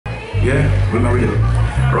Yeah, with my rhythm.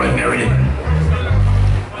 Right, my rhythm.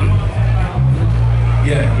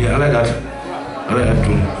 Yeah, I like that. I like that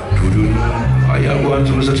too. Are you going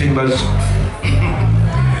to Mr. Chambers?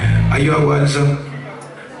 Are you going to?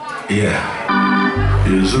 Yeah.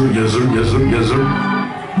 Yes, sir, yes, sir, yes, sir, yes, sir.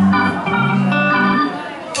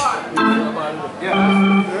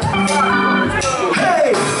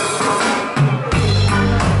 Hey!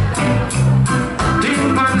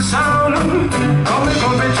 Tin pan sound, coming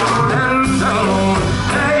from the children down.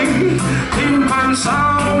 Hey, tin pan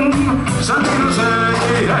sound, Sandeeno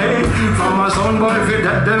say, hey, from a sound boy, if you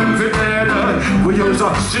dead them, if you dead, we use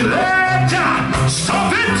a selector,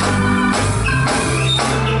 stop it!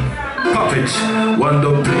 Pop it, one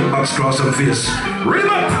double play, box, cross and face. Rhythm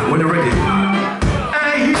up when you're ready.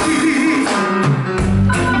 Hey,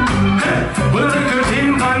 hey, we'll take a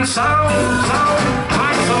tin pan sound,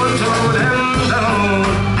 my soul to them down.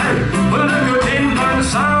 Hey, we'll take a tin pan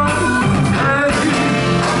sound.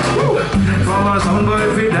 From a sound boy,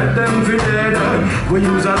 if you dead them, if you dead, we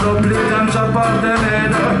use a double plate and chop off them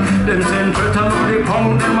head. Them send threat and all they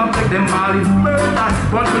pound them up, take them all in murder.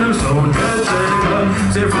 What will them sound get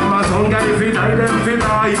check? Say from a sound guy, if you die, them if you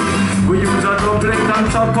die. We use a double plate and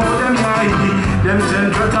chop off them eye. Them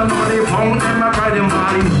send threat and all they pound them up, cry them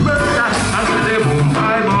all in murder. And when they boom,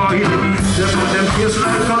 bye boy, they put them face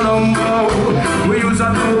like Columbo. We use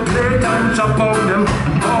a double plate and chop off them.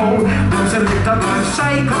 Oh, them select a bad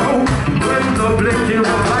psycho. When the plate you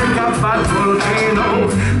up like a bad volcano.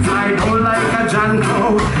 Fly down like a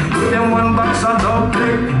Janko. With them one box of double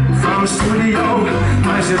plate from studio.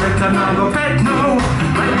 My selector now go pet no.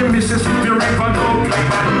 Like the Mississippi River don't play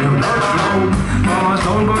by the blood flow. Mama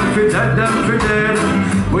sound boy if you dead them if you dead.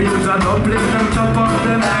 We use a double plate and chop off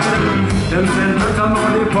them head. Them send to the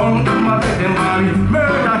money pound them up take them all in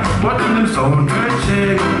murder. What do them sound good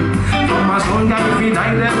shake? From a sound guy if you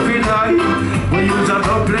die them if you die. We use a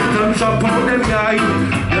double plate and chop off them guy.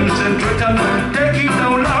 Them send to the money take it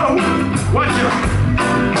down low. Watch it.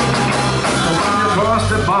 So when you cross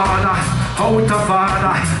the border, out of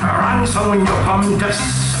order, ransom when you come test.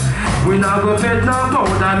 We now go fed no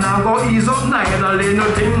powder, now go ease up neither lay no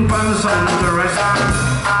tin pan sound the rest.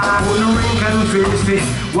 Put no ring and face it,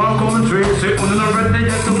 one come and trace it, on the ready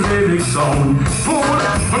yet to play big sound. Fool,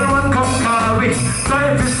 when one come carry,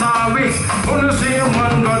 life is sorry, on the same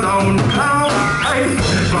one go down. Now, hey,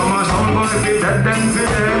 from a sound boy be dead then be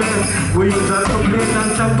dead. We use a double plate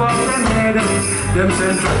and chop off them head. Them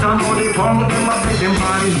send threat and all they pound them up with them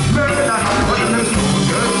body. Murder, but them sound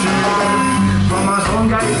good shit. From a sound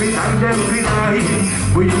guy, if we die, them we die.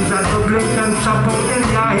 We use a double plate and chop out them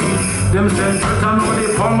eye. Them send threat and all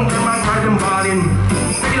they pound them and try them body.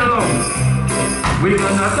 Pick it along. We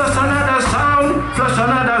gonna dust another sound, flush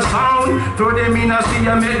another sound. Throw them in a sea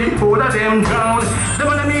and make the whole of them drown. They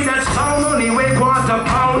wanna make that sound only weigh quarter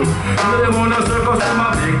pound. They wanna circus them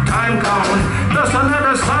a big time count. Dust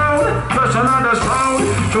another sound, flush another sound.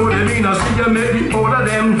 Throw them in a sea and make the whole of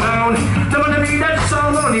them drown. They wanna make that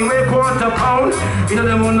sound only weigh quarter pound. You know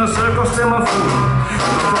them wanna circus them a fool.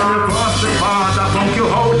 From you cross the border, funk you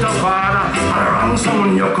out of order. Around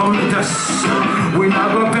someone you come to test. We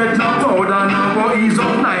not go pet no powder, now go ease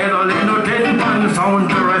up neither, let no 10 pan sound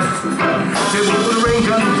to rest. Say we will ring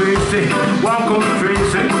and trace it, one come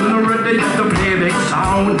trace it, we're ready to play big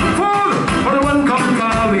sound. Fool, for the one come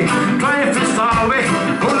carry, try if it's our way,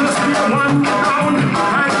 gonna see one down.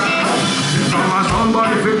 From a sound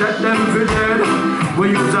boy, if we let them be dead, we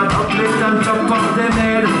use a double plate and chop off them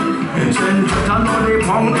head. Send shit and all they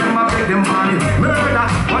pound them up, take them body. Murder,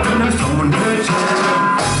 what in the sound bitch.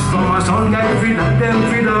 From a sound guy, if we let them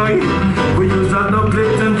be die. We use a double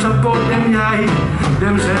plate and chop out them eye.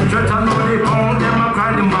 Them send shit and all they pound them up,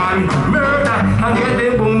 cry them body. Murder, and get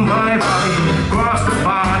them boom bye bye. Cross the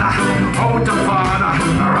border, out of order.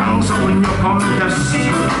 Around so when you come to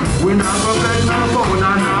see. We not go bed no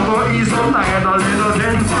powder, now go ease up neither little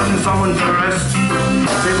 10 pan sound to rest.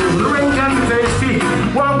 They will ring and face it,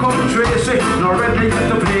 one come trace it, not ready yet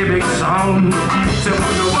to play big sound. Say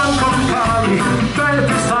when the one come carry, try to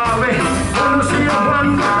be sorry, wanna see a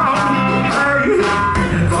one down. Hey,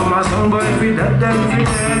 from a sound boy if we dead them we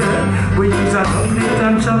dead. We use a double plate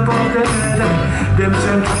and chop off them head. Them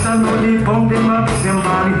send cut and only pound them up with them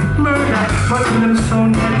body. Murder, but in them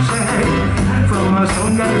sound get check. From a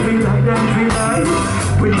sound guy if we die them we die.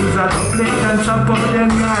 We use a double plate and chop off them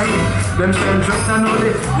guy. Them send cut and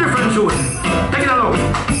only different tune. Take it along.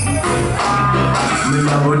 Me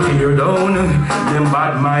a go tear down, them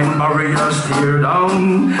bad mind barriers tear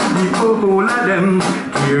down. The whole of them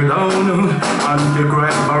tear down,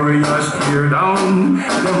 anti-crime barriers tear down.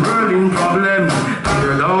 Them burning problem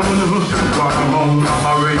tear down, Guatemala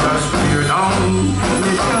barriers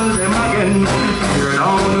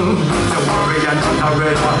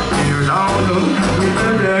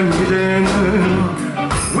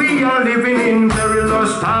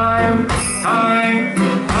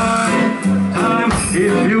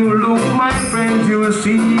you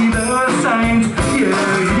see the signs? Yeah.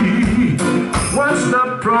 What's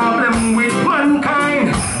the problem with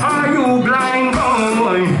mankind? Are you blind,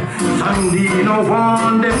 boy? Sandeeno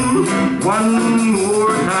warn them one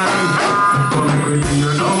more time.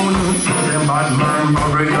 Tear down, them bad man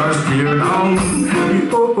warriors tear down.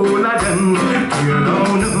 The whole of them tear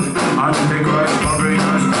down, and the Christ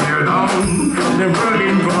warriors tear down. Them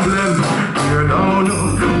burning problem tear down,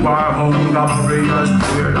 war hunger warriors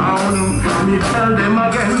tear down. Me tell them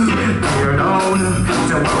again, tear down.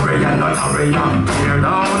 Say warrior not warrior, tear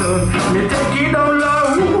down. Me take it down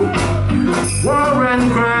low. War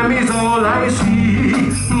and crime is all I see,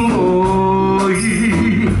 boy.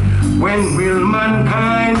 When will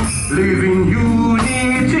mankind live in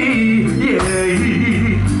unity? Yeah.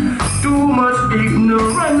 Too much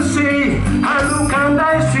ignorance, and look and I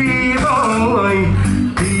see, boy.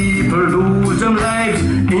 People lose their lives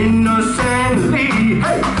innocently.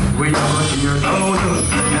 Hey, we never tear down,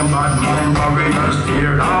 and bad mind warriors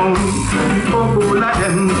tear down. Oh, let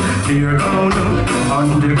them tear down,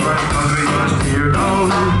 and the Christ warriors tear down.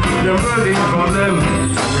 The burning problem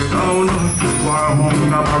tear down. War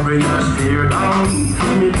hunger warriors tear down.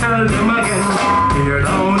 Me tell them again, tear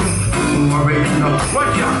down. Warriors,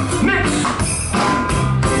 watch ya, mix.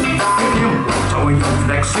 So when you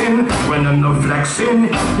flexing, when I'm not flexing,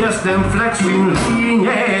 yes, them flexing lean,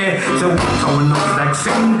 yeah. So when I'm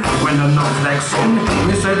flexing, when I'm not flexing,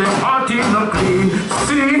 me say them party not clean,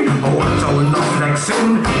 see. Oh, so when I'm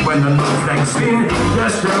flexing, when I'm not flexing,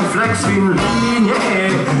 yes, them flexing lean, yeah.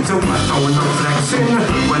 So when I'm flexing,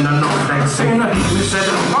 when I'm not flexing, me say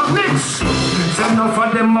them hot mix. So enough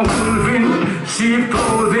of them are wolving, sheep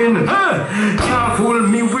clothing, can't fool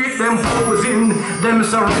me with them posing, them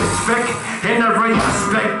so respect. In every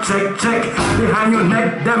aspect, check, behind your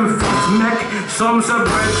neck, them fist neck, some say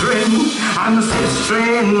brethren and sister,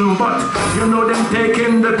 but you know them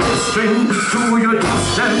taking the string to your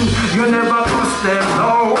distance, you never trust them,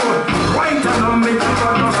 no, right and on me, you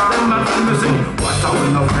trust them, and listen, what are we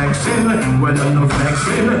not flexing, when I'm not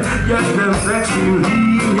flexing, yes, them flexing,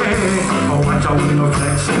 yeah, oh, what are we not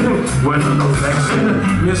flexing, when I'm not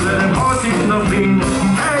flexing, me say them heart is nothing,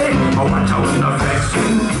 hey, oh, what are we not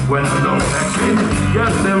flexing, when I'm not flexing,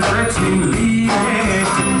 yes, them flexing, yeah.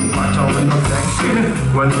 Watch out when I'm flexing,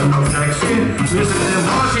 when I'm flexing, yes, them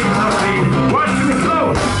watching nothing. Watch me flow.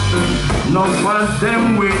 No one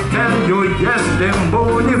them will tell you, yes, them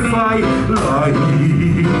bonify lie.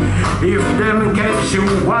 If them catch you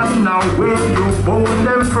one now, when you bone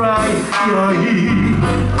them fry,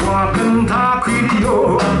 yeah. Walk and talk with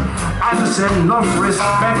you, and send enough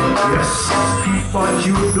respect, yes. But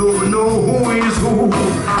you don't know who is who, and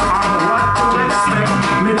what to expect.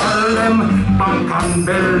 Me tell them, back and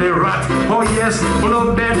belly rat, oh yes,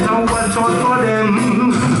 no better watch out for them.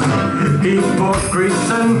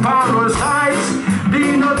 Hypocrites and parasites,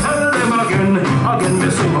 do not tell them again,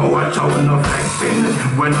 missing, oh watch out when I'm flexing,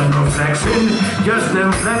 when I'm not flexing, just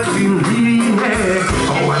them flexing, yeah.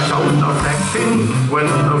 Oh watch out when I'm flexing, when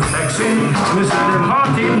I'm not flexing, missing them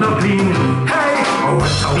heart in the clean, hey. Oh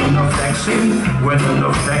watch out when I'm flexing, when I'm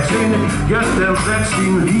not flexing, just them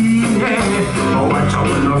flexing, yeah. Oh watch out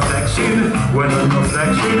when I'm flexing, when I'm not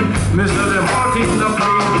flexing, missing them heart in the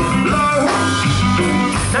clean, low,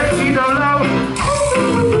 take it down low.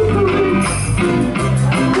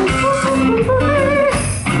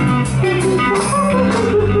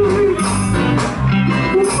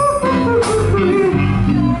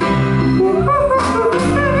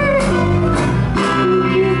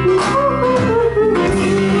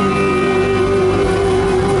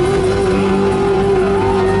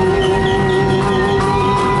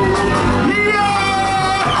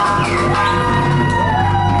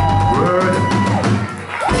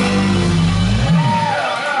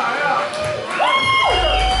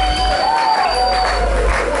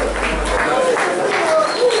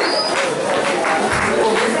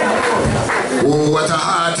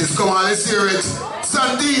 Come on, let's hear it.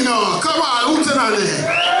 Sandeeno, come on, Hootananny.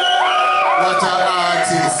 What an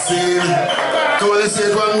artist, see? Come on, let's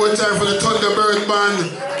hear it one more time for the Thunderbird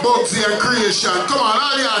band, Bugsy and Creation. Come on,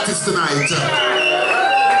 all the artists tonight.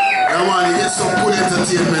 Come on, you get some good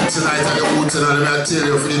entertainment tonight at the Hootananny, I tell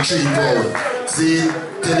you, for the 3 pound. See?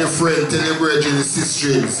 Tell your friend, tell your brethren, your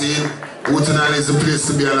sister, see? Hootananny is a place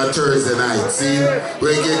to be on a Thursday night, see?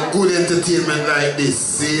 We get good entertainment like this,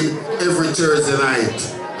 see? Every Thursday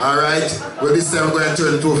night. Alright? Well, this time we're going to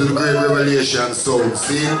turn it over to the Great Revelation song,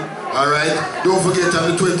 see? Alright? Don't forget on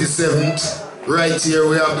the 27th, right here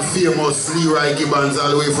we have the famous Leroy Gibbons all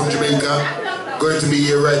the way from Jamaica. Going to be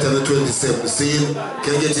here right on the 27th, see?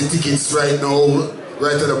 Can get your tickets right now,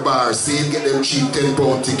 right at the bar, see? Get them cheap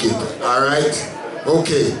 £10 ticket, alright?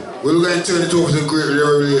 Okay, we're going to turn it over to Great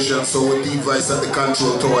Revelation, so with the voice at the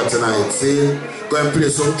control tower tonight. See? Go and play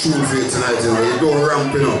some tune for you tonight, you know. You don't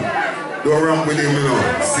ramp, you know. Don't ramp with him, you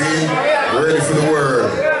know. See? We're ready for the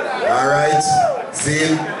world. Alright? See?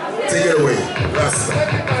 Take it away.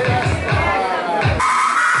 Rasta.